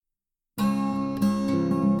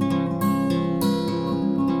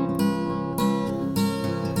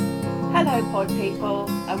Hello pod people,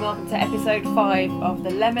 and welcome to episode 5 of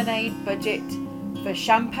the Lemonade Budget for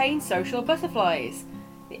Champagne Social Butterflies,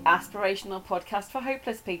 the aspirational podcast for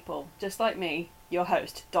hopeless people, just like me, your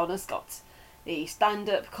host, Donna Scott, the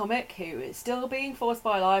stand-up comic who is still being forced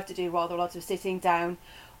by life to do rather a lot of sitting down,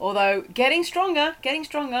 although getting stronger.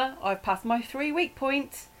 I've passed my 3-week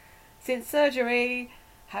point since surgery.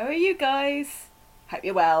 How are you guys? Hope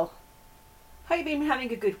you're well. Hope you've been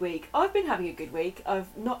having a good week. I've been having a good week.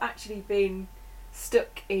 I've not actually been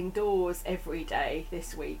stuck indoors every day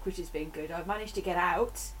this week, which has been good. I've managed to get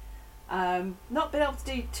out. Not been able to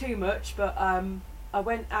do too much, but I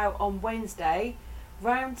went out on Wednesday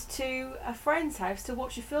round to a friend's house to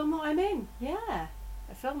watch a film that I'm in. Yeah,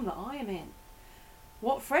 a film that I am in.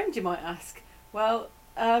 What friend, you might ask? Well,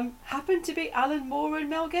 happened to be Alan Moore and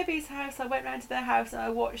Mel Gibby's house. I went round to their house and I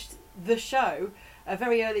watched The Show, a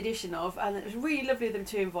very early edition of, and it was really lovely of them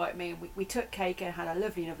to invite me. We took cake and had a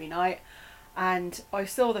lovely night, and I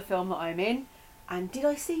saw the film that I'm in, and did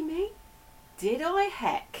I see me? Did I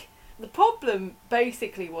heck? The problem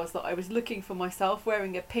basically was that I was looking for myself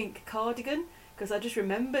wearing a pink cardigan, because I just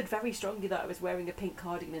remembered very strongly that I was wearing a pink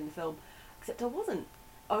cardigan in the film, except I wasn't.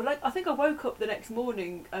 I think I woke up the next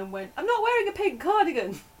morning and went, I'm not wearing a pink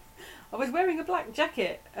cardigan. I was wearing a black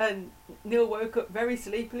jacket, and Neil woke up very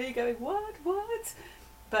sleepily going, what?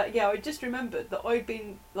 But yeah, I just remembered that I'd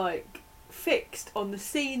been fixed on the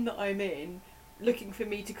scene that I'm in, looking for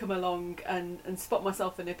me to come along and spot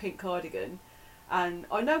myself in a pink cardigan. And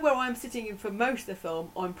I know where I'm sitting in for most of the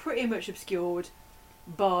film. I'm pretty much obscured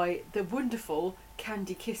by the wonderful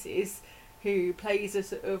Candy Kisses, who plays a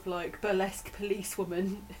sort of burlesque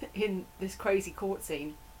policewoman in this crazy court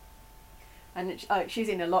scene. And she's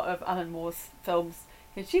in a lot of Alan Moore's films,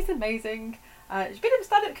 and she's amazing. She's been a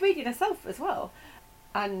stand-up comedian herself as well,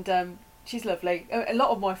 and she's lovely. A lot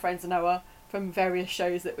of my friends know her from various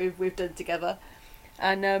shows that we've done together,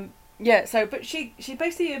 and but she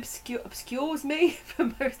basically obscures me for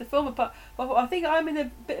most of the film. But I think I'm in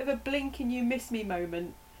a bit of a blink and you miss me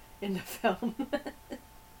moment in the film.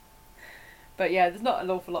 But yeah, there's not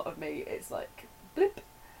an awful lot of me. It's like blip.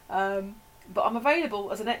 But I'm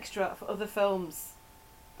available as an extra for other films.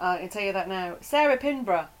 I can tell you that now. Sarah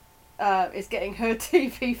Pinborough is getting her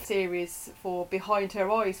TV series for Behind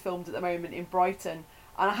Her Eyes filmed at the moment in Brighton.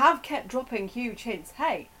 And I have kept dropping huge hints.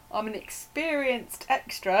 Hey, I'm an experienced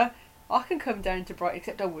extra. I can come down to Brighton,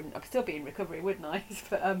 except I wouldn't. I'd still be in recovery, wouldn't I?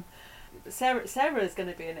 But Sarah's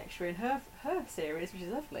going to be an extra in her series, which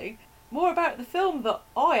is lovely. More about the film that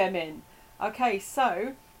I am in. Okay,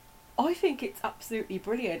 so I think it's absolutely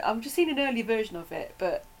brilliant. I've just seen an early version of it,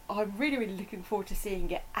 but I'm really looking forward to seeing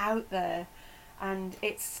it out there. And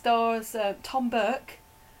it stars Tom Burke.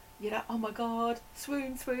 You know, oh my God,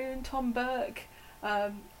 swoon, Tom Burke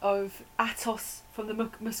of Athos from the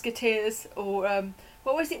Musketeers, or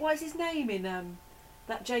what was his name in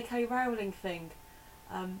that J.K. Rowling thing?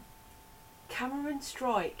 Cameron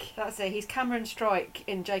Strike. That's it. He's Cameron Strike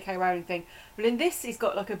in J.K. Rowling thing. But in this, he's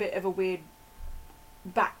got a bit of a weird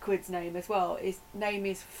backwards name as well. His name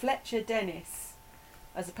is Fletcher Dennis,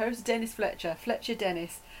 as opposed to Dennis Fletcher. Fletcher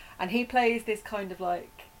Dennis, and he plays this kind of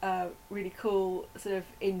really cool sort of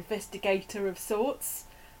investigator of sorts,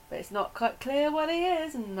 but it's not quite clear what he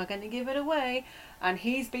is, and I'm not going to give it away. And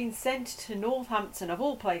he's been sent to Northampton, of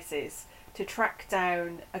all places, to track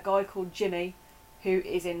down a guy called Jimmy, who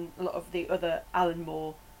is in a lot of the other Alan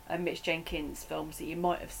Moore and Mitch Jenkins films that you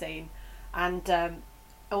might have seen, and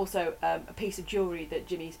also a piece of jewellery that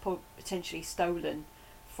Jimmy's potentially stolen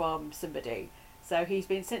from somebody. So he's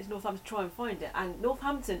been sent to Northampton to try and find it. And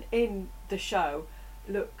Northampton in the show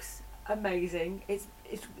looks amazing. There's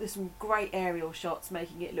some great aerial shots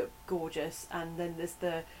making it look gorgeous, and then there's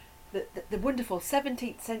the wonderful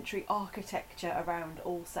 17th century architecture around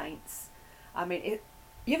All Saints. I mean,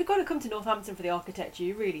 you've got to come to Northampton for the architecture.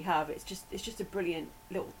 You really have. It's just a brilliant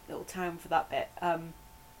little town for that bit.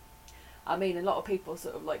 I mean, a lot of people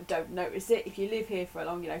sort of don't notice it. If you live here for a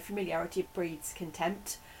long, familiarity breeds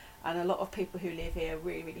contempt, and a lot of people who live here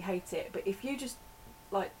really hate it. But if you just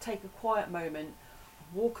take a quiet moment,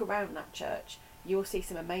 walk around that church, you'll see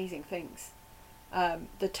some amazing things.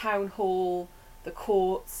 The town hall, the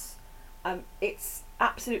courts, it's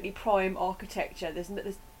absolutely prime architecture.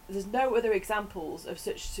 There's no other examples of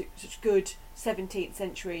such good 17th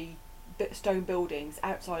century stone buildings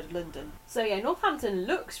outside of London. So yeah, Northampton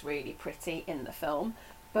looks really pretty in the film,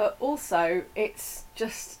 but also it's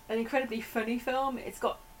just an incredibly funny film. It's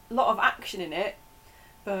got a lot of action in it,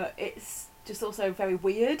 but it's just also very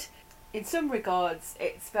weird. In some regards,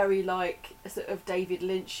 it's very like a sort of David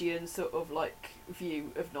Lynchian sort of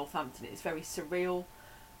view of Northampton. It's very surreal,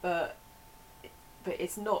 but but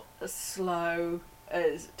it's not as slow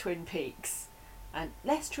as Twin Peaks. And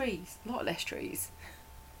less trees, a lot less trees,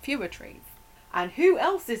 fewer trees. And who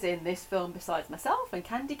else is in this film besides myself and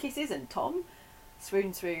Candy Kisses and Tom?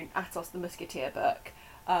 Swoon, Atos the Musketeer Burke.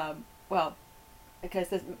 Well, because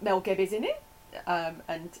there's Mel Gibby's in it,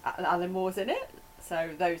 and Alan Moore's in it,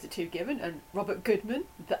 so those are two given. And Robert Goodman,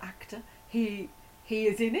 the actor, he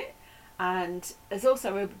is in it. And there's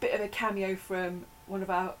also a bit of a cameo from one of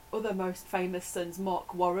our other most famous sons,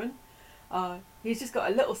 Mark Warren. He's just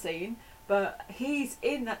got a little scene, but he's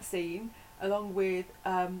in that scene along with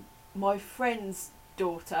my friend's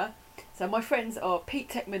daughter. So my friends are Pete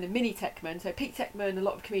Techman and Minnie Techman. So Pete Techman, a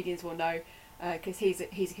lot of comedians will know, because he's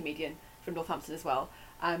a comedian from Northampton as well.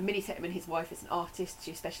 Minnie Techman, his wife, is an artist.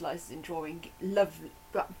 She specialises in drawing lovely,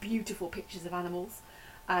 beautiful pictures of animals.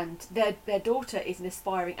 And their daughter is an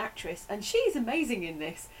aspiring actress, and she's amazing in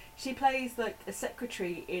this. She plays like a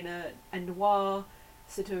secretary in a noir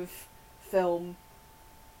sort of film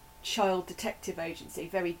child detective agency,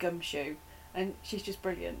 very gumshoe, and she's just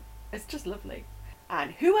brilliant. It's just lovely.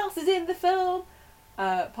 And who else is in the film?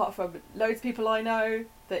 Apart from loads of people I know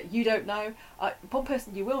that you don't know. One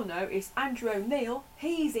person you will know is Andrew O'Neill.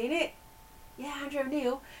 He's in it. Yeah, Andrew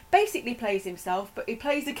O'Neill basically plays himself, but he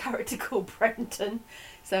plays a character called Brendan.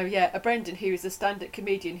 So yeah, a Brendan who is a stand-up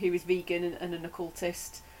comedian who is vegan and an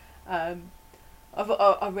occultist. I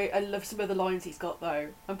love some of the lines he's got though.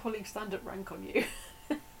 I'm pulling stand-up rank on you.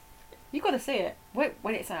 You got to see it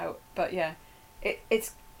when it's out. But yeah,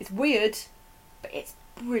 it's weird, but it's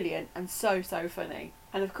brilliant and so funny.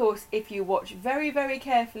 And of course, if you watch very, very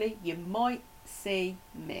carefully, you might see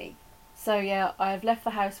me. So yeah, I've left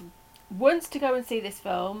the house once to go and see this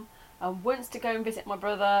film, and once to go and visit my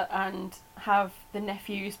brother and have the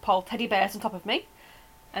nephews pile teddy bears on top of me.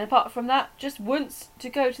 And apart from that, just once to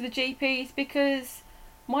go to the GP's because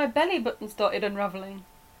my belly button started unravelling.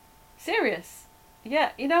 Serious.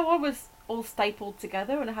 Yeah, you know, I was all stapled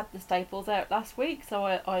together and I had the staples out last week, so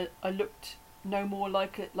I looked no more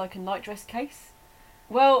like a night dress case.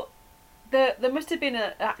 Well, there must have been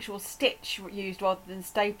an actual stitch used rather than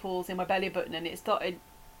staples in my belly button, and it started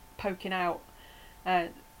poking out. The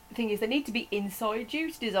thing is, they need to be inside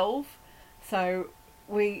you to dissolve. So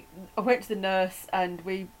I went to the nurse and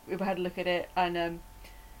we had a look at it, and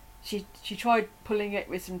she tried pulling it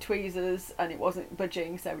with some tweezers and it wasn't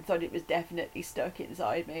budging, so we decided it was definitely stuck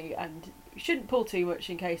inside me, and you shouldn't pull too much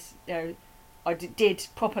in case, you know, I did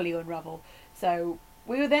properly unravel. So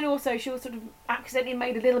she sort of accidentally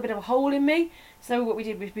made a little bit of a hole in me, so what we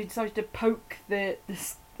did was we decided to poke the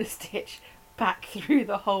stitch back through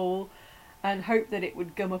the hole and hope that it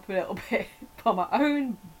would gum up a little bit by my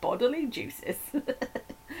own bodily juices.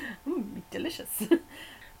 Delicious.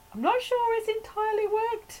 I'm not sure it's entirely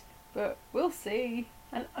worked, but we'll see.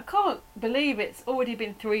 And I can't believe it's already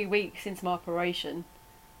been 3 weeks since my operation.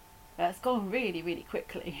 It's gone really, really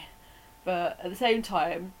quickly. But at the same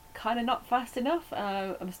time, kind of not fast enough.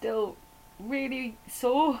 I'm still really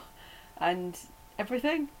sore and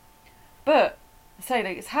everything. But I say,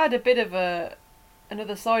 like, it's had a bit of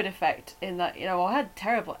another side effect in that, you know, I had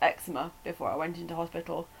terrible eczema before I went into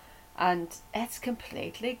hospital, and it's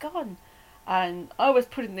completely gone. And I was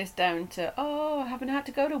putting this down to, I haven't had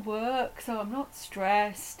to go to work, so I'm not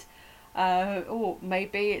stressed. Or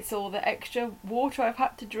maybe it's all the extra water I've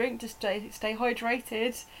had to drink to stay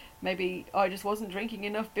hydrated. Maybe I just wasn't drinking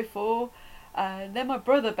enough before. And then my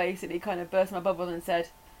brother basically kind of burst my bubble and said,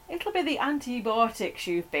 it'll be the antibiotics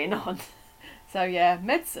you've been on. So yeah,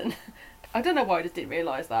 medicine. I don't know why I just didn't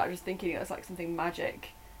realise that. I was just thinking it was like something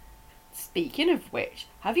magic. Speaking of which,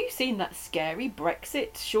 have you seen that scary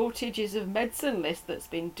Brexit shortages of medicine list that's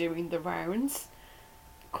been doing the rounds?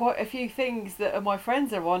 Quite a few things that my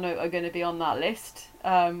friends are on are going to be on that list,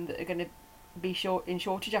 that are going to be in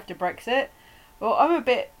shortage after Brexit. Well, I'm a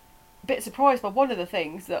bit surprised by one of the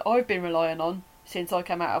things that I've been relying on since I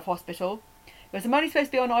came out of hospital. Because I'm only supposed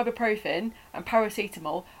to be on ibuprofen and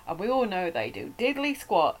paracetamol, and we all know they do diddly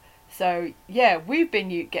squat. So yeah, we've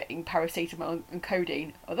been getting paracetamol and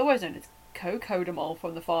codeine, otherwise known as cocodamol,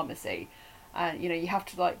 from the pharmacy. And you know, you have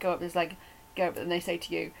to like go up and they say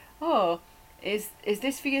to you, oh, is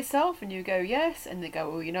this for yourself? And you go, yes. And they go,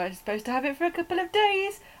 well, you know, you're supposed to have it for a couple of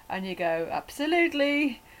days. And you go,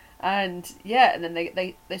 absolutely. And yeah, and then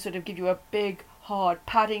they sort of give you a big hard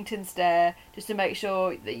Paddington stare just to make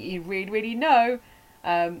sure that you really, really know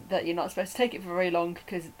that you're not supposed to take it for very long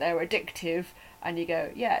because they're addictive. And you go,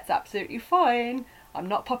 yeah, it's absolutely fine. I'm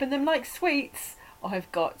not popping them like sweets.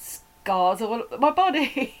 I've got scars all over my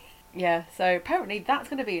body. Yeah, so apparently that's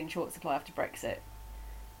going to be in short supply after Brexit.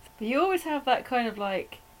 But you always have that kind of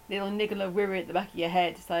like little niggle of worry at the back of your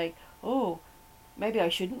head. It's like, oh, maybe I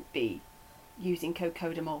shouldn't be using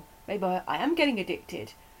cocodamol. Maybe I am getting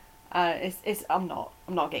addicted. I'm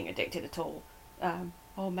not getting addicted at all.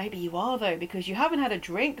 Or maybe you are though, because you haven't had a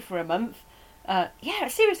drink for a month. Yeah,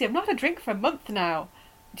 seriously, I've not had a drink for a month now.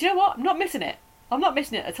 Do you know what? I'm not missing it. I'm not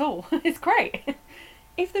missing it at all. It's great.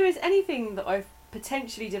 If there is anything that I've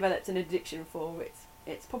potentially developed an addiction for,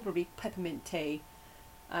 it's probably peppermint tea,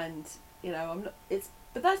 and I'm not.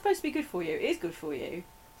 But that's supposed to be good for you. It is good for you,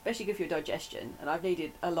 especially good for your digestion. And I've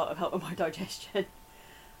needed a lot of help with my digestion.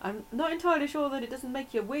 I'm not entirely sure that it doesn't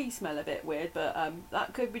make your wee smell a bit weird, but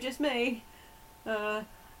that could be just me. Well,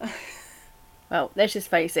 let's just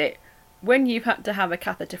face it. When you've had to have a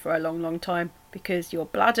catheter for a long, long time because your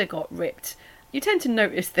bladder got ripped, you tend to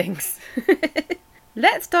notice things.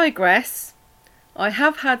 Let's digress. I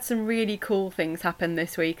have had some really cool things happen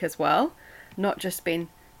this week as well. Not just been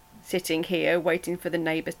sitting here waiting for the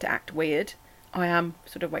neighbours to act weird. I am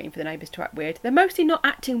sort of waiting for the neighbours to act weird. They're mostly not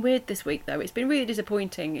acting weird this week though. It's been really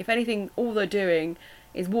disappointing. If anything, all they're doing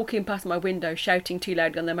is walking past my window shouting too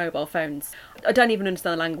loud on their mobile phones. I don't even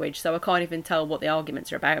understand the language, so I can't even tell what the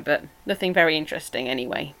arguments are about, but nothing very interesting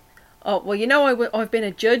anyway. Oh, well, I've been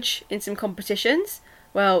a judge in some competitions.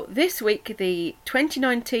 Well, this week the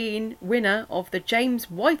 2019 winner of the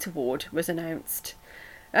James White Award was announced.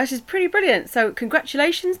 That is pretty brilliant. So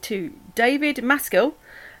congratulations to David Maskell,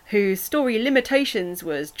 whose story Limitations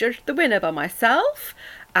was judged the winner by myself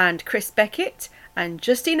and Chris Beckett and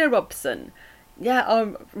Justina Robson. Yeah,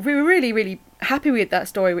 I'm really, really happy with that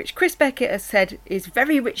story, which Chris Beckett has said is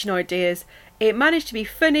very rich in ideas. It managed to be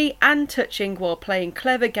funny and touching while playing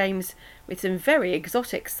clever games with some very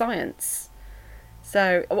exotic science.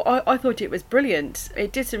 So I thought it was brilliant.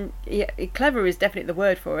 It did some... Yeah, clever is definitely the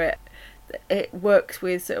word for it. It works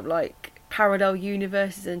with sort of like parallel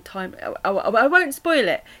universes and time. I won't spoil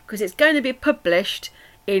it because it's going to be published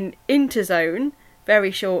in Interzone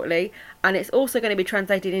very shortly, and it's also going to be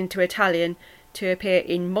translated into Italian to appear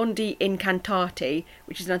in Mondi Incantati,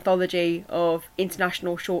 which is an anthology of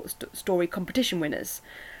international short story competition winners.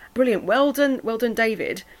 Brilliant. Well done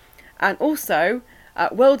David. And also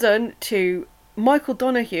well done to Michael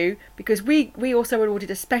Donoghue, because we also awarded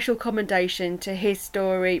a special commendation to his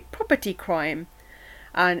story Property Crime,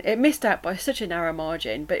 and it missed out by such a narrow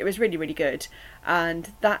margin, but it was really, really good.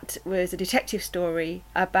 And that was a detective story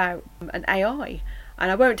about an AI, and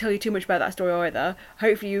I won't tell you too much about that story either.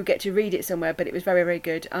 Hopefully you get to read it somewhere, but it was very, very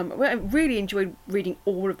good. I really enjoyed reading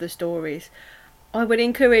all of the stories. I would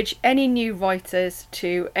encourage any new writers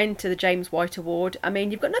to enter the James White Award. I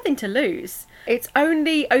mean, you've got nothing to lose. It's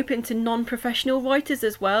only open to non-professional writers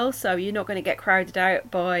as well, so you're not going to get crowded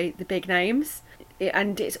out by the big names.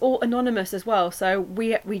 And it's all anonymous as well, so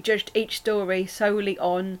we judged each story solely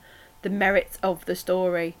on the merits of the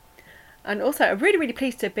story. And also, I'm really, really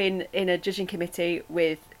pleased to have been in a judging committee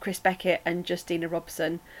with Chris Beckett and Justina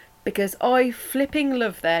Robson, because I flipping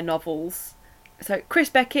love their novels. So Chris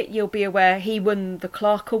Beckett, you'll be aware, he won the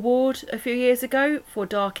Clarke Award a few years ago for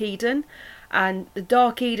Dark Eden, and the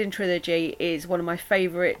Dark Eden trilogy is one of my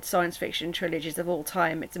favourite science fiction trilogies of all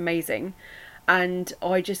time. It's amazing. And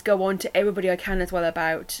I just go on to everybody I can as well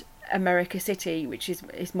about America City, which is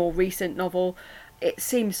his more recent novel. It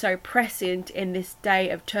seems so prescient in this day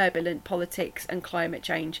of turbulent politics and climate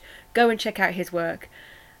change. Go and check out his work.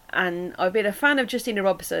 And I've been a fan of Justina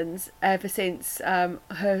Robson's ever since I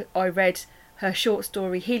read her short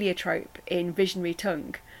story Heliotrope in Visionary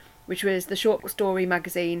Tongue, which was the short story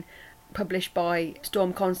magazine published by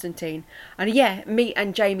Storm Constantine. And yeah, me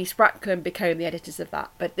and Jamie Spracklen became the editors of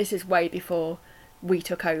that, but this is way before we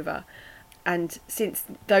took over. And since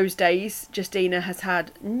those days, Justina has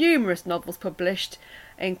had numerous novels published,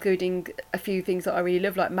 including a few things that I really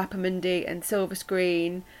love, like Mappamundi and Silver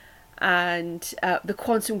Screen, and the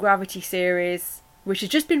Quantum Gravity series, which has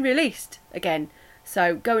just been released again.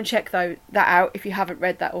 So go and check that out if you haven't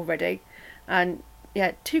read that already. And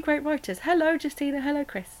yeah, two great writers. Hello Justina, hello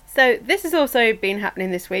Chris. So this has also been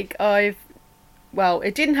happening this week. It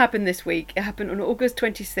didn't happen this week. It happened on August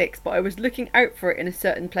 26th, but I was looking out for it in a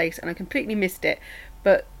certain place and I completely missed it.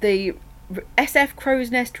 But the SF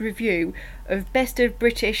Crow's Nest review of Best of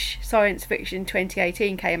British Science Fiction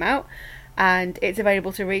 2018 came out, and it's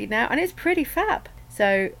available to read now, and it's pretty fab.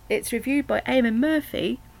 So it's reviewed by Eamon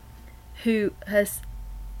Murphy, who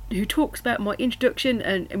talks about my introduction,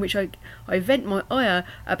 and in which I vent my ire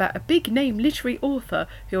about a big name literary author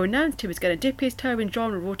who announced he was going to dip his toe in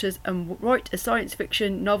genre waters and write a science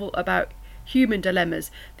fiction novel about human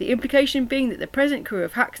dilemmas, the implication being that the present crew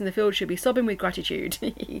of hacks in the field should be sobbing with gratitude.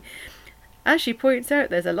 As she points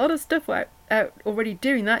out, there's a lot of stuff out already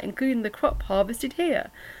doing that, including the crop harvested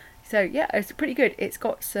here. So yeah, it's pretty good. It's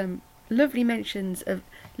got some lovely mentions of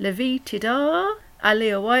Levi Tidar,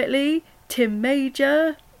 Alia Whiteley, Tim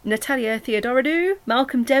Major, Natalia Theodorodou,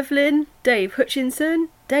 Malcolm Devlin, Dave Hutchinson,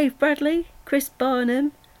 Dave Bradley, Chris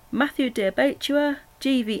Barnum, Matthew Dearbatua,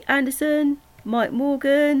 G.V. Anderson, Mike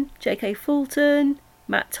Morgan, J.K. Fulton,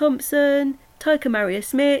 Matt Thompson, Taika Maria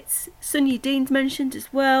Smits, Sunny Dean's mentioned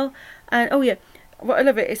as well. And oh yeah, what I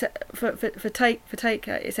love it is for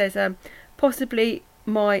Taika, it says possibly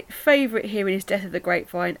my favourite hearing is Death of the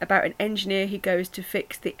Grapevine, about an engineer who goes to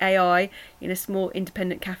fix the AI in a small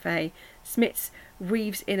independent cafe. Smits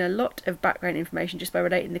weaves in a lot of background information just by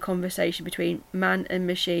relating the conversation between man and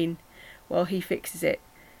machine while he fixes it.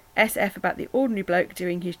 SF about the ordinary bloke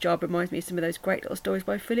doing his job reminds me of some of those great little stories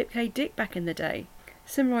by Philip K. Dick back in the day.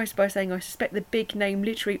 Summarised by saying, I suspect the big name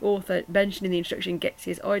literary author mentioned in the introduction gets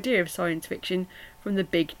his idea of science fiction from the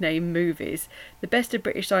big name movies. The Best of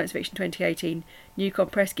British Science Fiction 2018,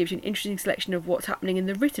 Newcom Press gives you an interesting selection of what's happening in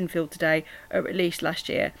the written field today, or at least last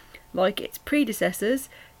year. Like its predecessors,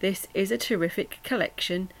 this is a terrific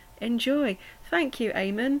collection. Enjoy. Thank you,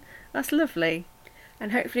 Eamon. That's lovely.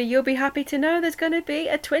 And hopefully you'll be happy to know there's going to be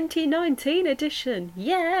a 2019 edition.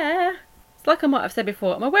 Yeah! It's like I might have said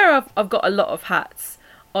before, I'm aware I've got a lot of hats.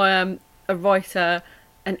 I am a writer,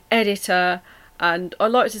 an editor, and I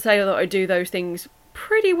like to say that I do those things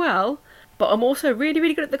pretty well, but I'm also really,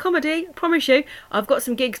 really good at the comedy, I promise you. I've got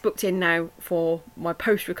some gigs booked in now for my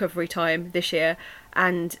post-recovery time this year,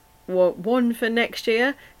 and one for next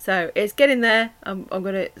year, so it's getting there. I'm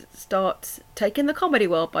going to start taking the comedy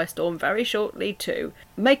world by storm very shortly too.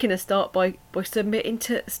 Making a start by submitting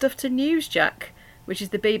stuff to Newsjack, which is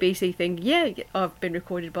the BBC thing. Yeah, I've been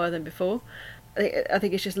recorded by them before. I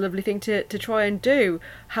think it's just a lovely thing to try and do,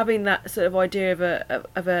 having that sort of idea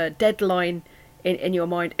of a deadline in your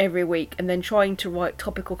mind every week, and then trying to write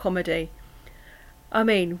topical comedy. I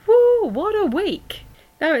mean, woo, what a week!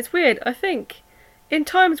 Now it's weird, I think in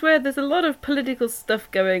times where there's a lot of political stuff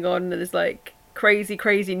going on and there's like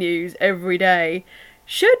crazy news every day,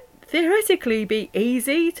 should theoretically be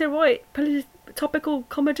easy to write topical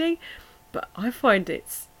comedy, but I find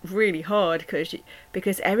it's really hard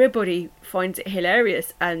because everybody finds it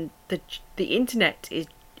hilarious, and the internet is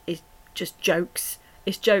just jokes.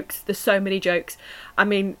 It's jokes. There's so many jokes. I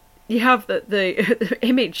mean, you have the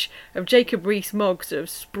image of Jacob Rees-Mogg sort of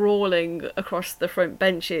sprawling across the front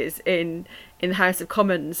benches in the House of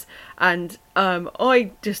Commons, and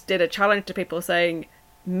I just did a challenge to people saying,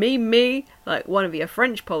 me, like one of your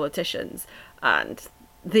French politicians, and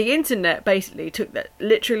the internet basically took that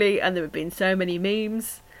literally, and there have been so many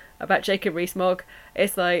memes about Jacob Rees-Mogg.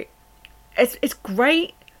 It's like, it's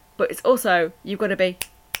great, but it's also, you've got to be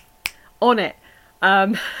on it.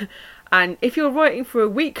 And if you're writing for a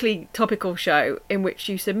weekly topical show in which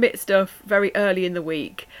you submit stuff very early in the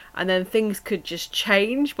week, and then things could just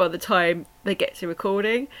change by the time they get to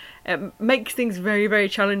recording, it makes things very, very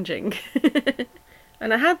challenging.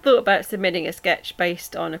 And I had thought about submitting a sketch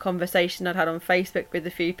based on a conversation I'd had on Facebook with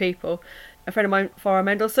a few people. A friend of mine, Farah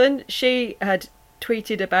Mendelsohn, she had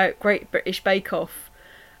tweeted about Great British Bake Off,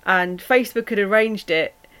 and Facebook had arranged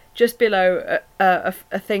it just below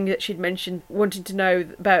a thing that she'd mentioned, wanting to know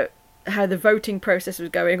about how the voting process was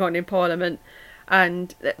going on in Parliament,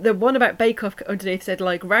 and the one about Bake Off underneath said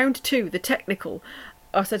like round 2, the technical.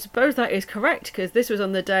 I said, suppose that is correct, because this was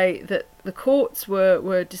on the day that the courts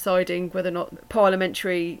were deciding whether or not the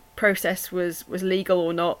parliamentary process was legal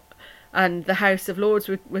or not, and the House of Lords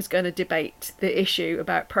was going to debate the issue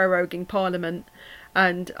about proroguing Parliament.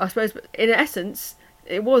 And I suppose in essence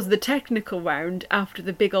it was the technical round after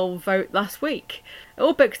the big old vote last week. It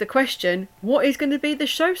all begs the question, what is going to be the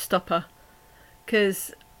showstopper?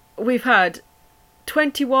 Because we've had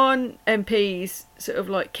 21 MPs sort of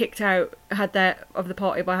like kicked out, had their of the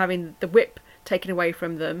party by having the whip taken away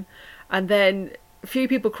from them, and then a few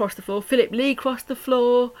people crossed the floor. Philip Lee crossed the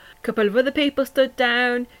floor, a couple of other people stood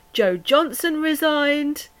down, Joe Johnson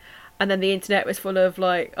resigned, and then the internet was full of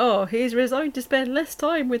like, oh, he's resigned to spend less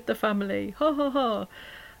time with the family, ha ha ha.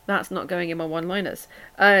 That's not going in my one-liners.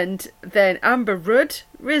 And then Amber Rudd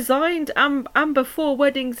resigned. Amber 4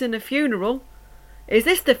 weddings and a funeral. Is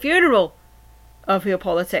this the funeral of your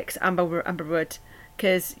politics, Amber Rudd?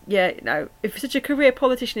 Because, yeah, no, if such a career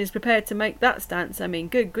politician is prepared to make that stance, I mean,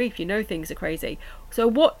 good grief, you know things are crazy. So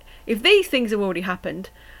what, if these things have already happened,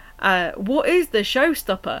 what is the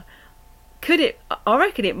showstopper? I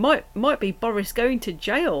reckon it might be Boris going to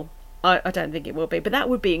jail. I don't think it will be, but that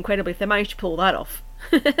would be incredible if they managed to pull that off.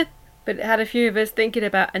 But it had a few of us thinking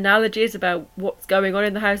about analogies about what's going on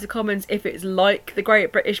in the House of Commons, if it's like the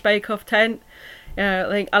Great British Bake Off tent, I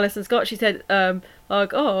think Alison Scott, she said,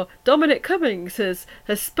 oh, Dominic Cummings has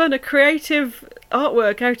spun a creative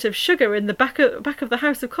artwork out of sugar in the back of the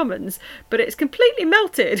House of Commons, but it's completely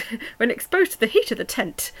melted when exposed to the heat of the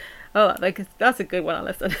tent. Oh, that's a good one,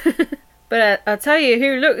 Alison. But I'll tell you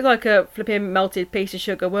who looked like a flipping melted piece of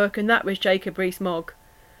sugar work, and that was Jacob Rees-Mogg.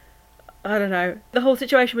 I don't know. The whole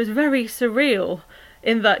situation was very surreal,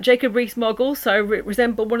 in that Jacob Rees-Mogg also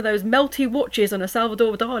resembled one of those melty watches on a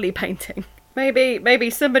Salvador Dali painting. Maybe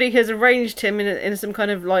somebody has arranged him in some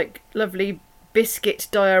kind of like lovely biscuit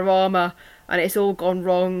diorama, and it's all gone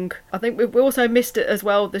wrong. I think we also missed it as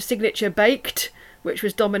well, the signature baked, which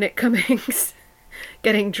was Dominic Cummings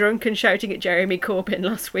getting drunk and shouting at Jeremy Corbyn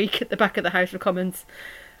last week at the back of the House of Commons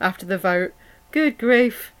after the vote. Good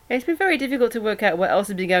grief. It's been very difficult to work out what else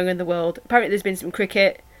has been going on in the world. Apparently there's been some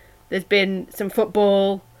cricket, there's been some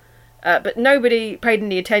football, but nobody paid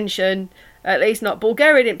any attention. At least not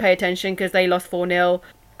Bulgaria didn't pay attention because they lost 4-0.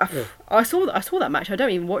 I saw that match. I don't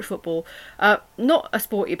even watch football. Not a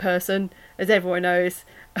sporty person, as everyone knows.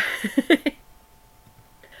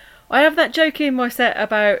 I have that joke in my set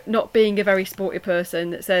about not being a very sporty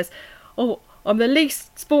person that says, oh, I'm the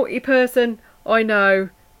least sporty person I know.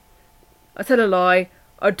 I tell a lie.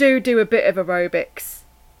 I do a bit of aerobics.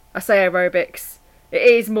 I say aerobics. It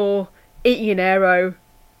is more eating an aero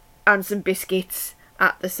and some biscuits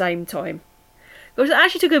at the same time. It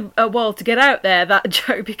actually took a while to get out there, that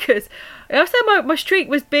joke, because I said my streak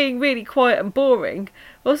was being really quiet and boring.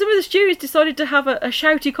 Well, some of the students decided to have a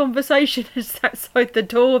shouty conversation just outside the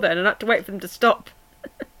door then, and I had to wait for them to stop.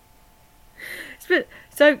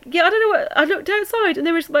 So, yeah, I don't know what... I looked outside and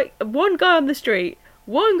there was like one guy on the street,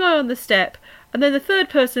 one guy on the step, and then the third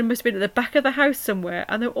person must have been at the back of the house somewhere,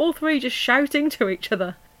 and they were all three just shouting to each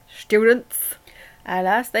other. Students.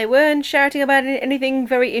 Alas, they weren't shouting about anything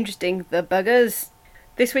very interesting, the buggers.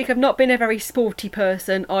 This week I've not been a very sporty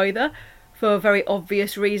person either, for very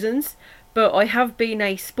obvious reasons, but I have been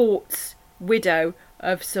a sports widow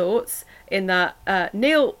of sorts, in that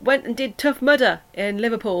Neil went and did Tough Mudder in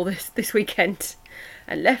Liverpool this weekend,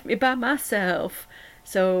 and left me by myself.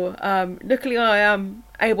 So luckily I am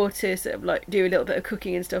able to sort of like do a little bit of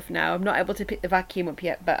cooking and stuff now. I'm not able to pick the vacuum up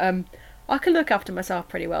yet, but I can look after myself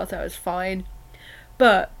pretty well, so it's fine.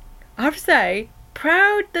 But I have to say,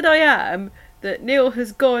 proud that I am that Neil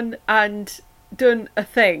has gone and done a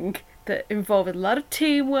thing that involved a lot of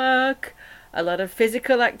teamwork, a lot of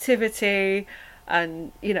physical activity,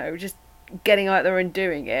 and, you know, just getting out there and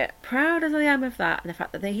doing it. Proud as I am of that, and the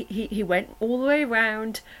fact that he went all the way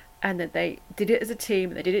around and that they did it as a team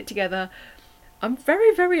and they did it together. I'm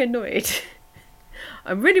very, very annoyed.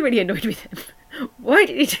 I'm really, really annoyed with him. Why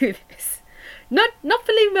did he do this? Not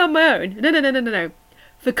for leaving me on my own. No.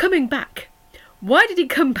 For coming back. Why did he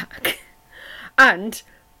come back and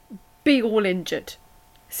be all injured?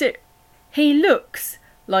 So he looks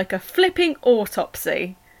like a flipping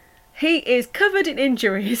autopsy. He is covered in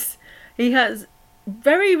injuries. He has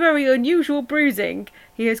very, very unusual bruising.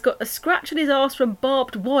 He has got a scratch on his arse from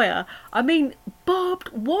barbed wire. I mean, barbed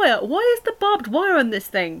wire. Why is the barbed wire on this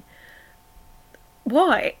thing?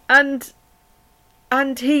 Why? And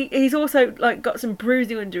he's also like got some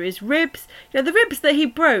bruising under his ribs. You know, the ribs that he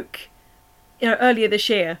broke, you know, earlier this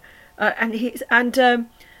year. He's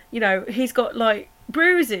got like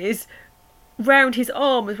bruises round his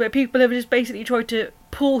arms where people have just basically tried to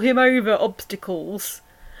pull him over obstacles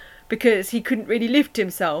because he couldn't really lift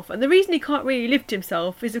himself. And the reason he can't really lift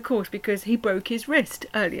himself is, of course, because he broke his wrist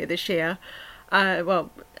earlier this year. End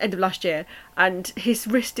of last year. And his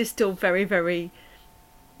wrist is still very, very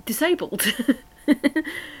disabled.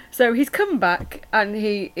 So he's come back and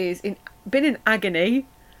he is been in agony.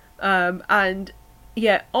 And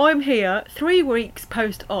yeah, I'm here 3 weeks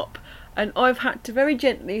post-op, and I've had to very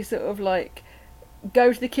gently sort of like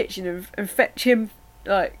go to the kitchen and fetch him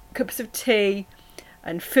like cups of tea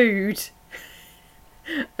and food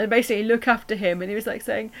and basically look after him. And he was like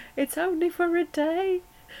saying, it's only for a day,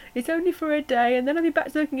 and then I'll be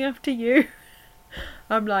back to looking after you.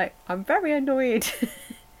 I'm like, I'm very annoyed.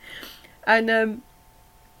 And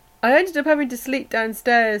I ended up having to sleep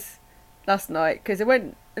downstairs last night because I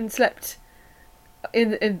went and slept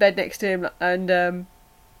in bed next to him, and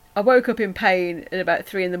I woke up in pain at about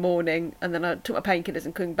 3 a.m, and then I took my painkillers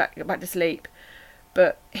and couldn't get back to sleep.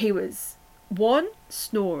 But he was 1,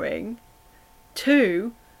 snoring,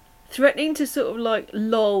 2, threatening to sort of like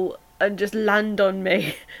loll and just land on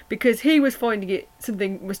me because he was finding it,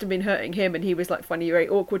 something must have been hurting him, and he was like finding it very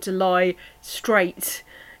awkward to lie straight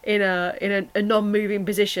in a non-moving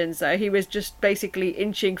position, so he was just basically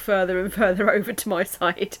inching further and further over to my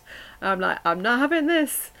side. I'm like, I'm not having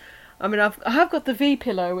this. I mean, I have got the V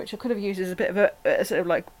pillow, which I could have used as a bit of a sort of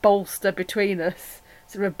like bolster between us,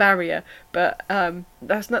 sort of a barrier, but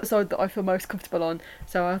that's not the side that I feel most comfortable on.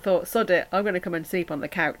 So I thought, sod it, I'm going to come and sleep on the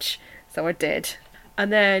couch. So I did.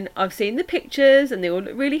 And then I've seen the pictures, and they all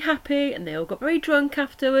look really happy, and they all got very drunk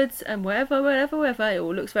afterwards, and whatever, it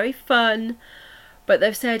all looks very fun. But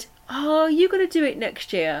they've said, oh, you're going to do it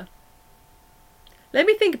next year. Let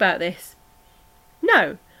me think about this.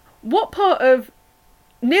 No. What part of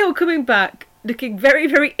Neil coming back looking very,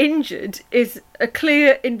 very injured is a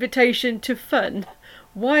clear invitation to fun?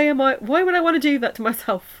 Why would I want to do that to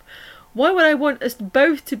myself? Why would I want us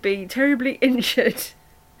both to be terribly injured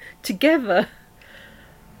together?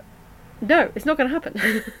 No, it's not going to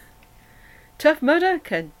happen. Tough Mudder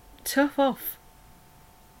can tough off.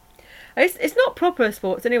 It's not proper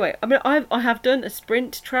sports anyway. I mean, I have done a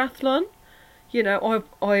sprint triathlon. You know,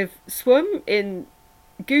 I've swum in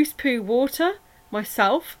goose poo water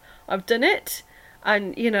myself. I've done it,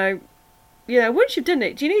 and you know, once you've done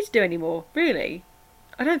it, do you need to do any more? Really,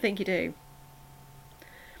 I don't think you do.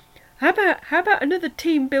 How about another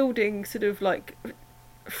team building sort of like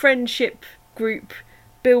friendship group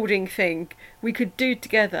building thing we could do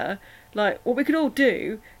together? Like what we could all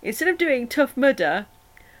do instead of doing Tough Mudder,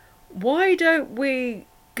 why don't we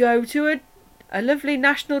go to a lovely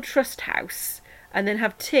National Trust house and then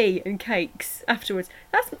have tea and cakes afterwards?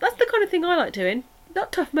 That's the kind of thing I like doing.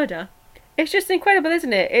 Not Tough Mudder. It's just incredible,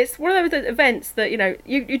 isn't it? It's one of those events that, you know,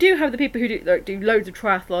 you do have the people who do loads of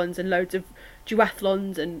triathlons and loads of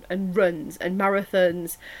duathlons and runs and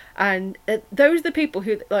marathons, and those are the people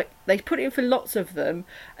who, like, they put in for lots of them,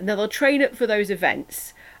 and then they'll train up for those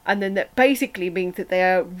events, and then that basically means that they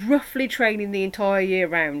are roughly training the entire year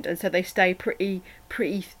round, and so they stay pretty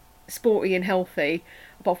sporty and healthy,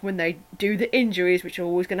 apart from when they do the injuries, which are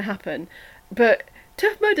always going to happen. But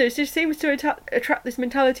Tough Mudder just seems to attract this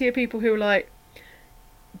mentality of people who are like,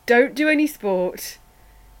 don't do any sport,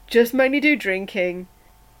 just mainly do drinking,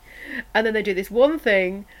 and then they do this one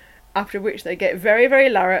thing, after which they get very, very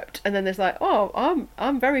larruped, and then there's like, oh,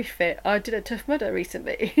 I'm very fit, I did a Tough Mudder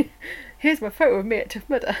recently. Here's my photo of me at Tough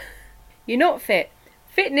Mudder. You're not fit.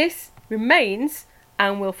 Fitness remains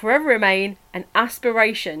and will forever remain an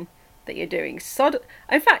aspiration that you're doing.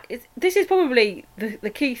 In fact, this is probably the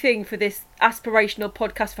key thing for this aspirational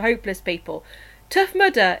podcast for hopeless people. Tough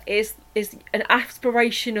Mudder is an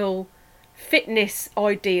aspirational fitness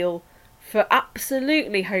ideal for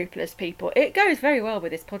absolutely hopeless people. It goes very well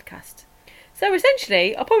with this podcast. So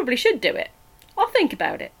essentially, I probably should do it. I'll think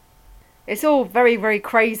about it. It's all very, very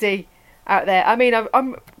crazy out there. I mean,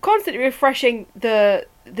 I'm constantly refreshing the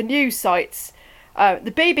news sites.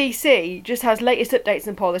 The BBC just has latest updates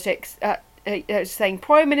on politics, saying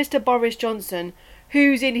Prime Minister Boris Johnson,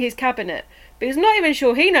 who's in his cabinet, because I'm not even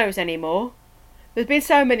sure he knows anymore. There's been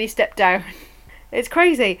so many step down. It's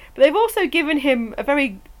crazy. But they've also given him a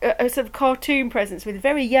very a sort of cartoon presence with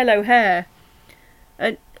very yellow hair,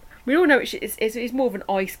 and we all know it's more of an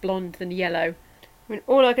ice blonde than yellow. I mean,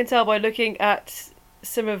 all I can tell by looking at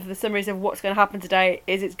some of the summaries of what's going to happen today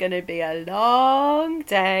is it's going to be a long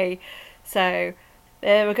day. So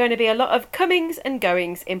there are going to be a lot of comings and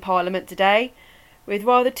goings in Parliament today, with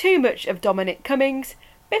rather too much of Dominic Cummings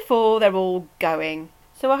before they're all going.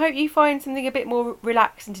 So I hope you find something a bit more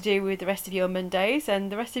relaxing to do with the rest of your Mondays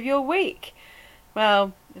and the rest of your week.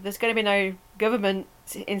 Well, if there's going to be no government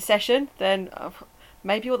in session, then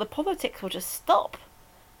maybe all the politics will just stop.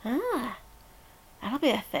 That'll be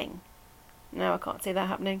a thing. No, I can't see that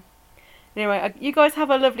happening. Anyway, you guys have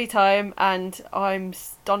a lovely time, and I'm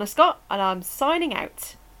Donna Scott, and I'm signing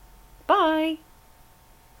out. Bye!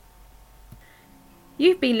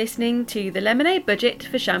 You've been listening to The Lemonade Budget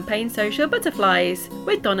for Champagne Social Butterflies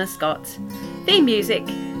with Donna Scott. Theme music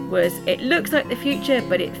was It Looks Like the Future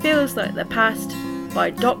But It Feels Like the Past by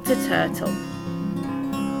Dr. Turtle.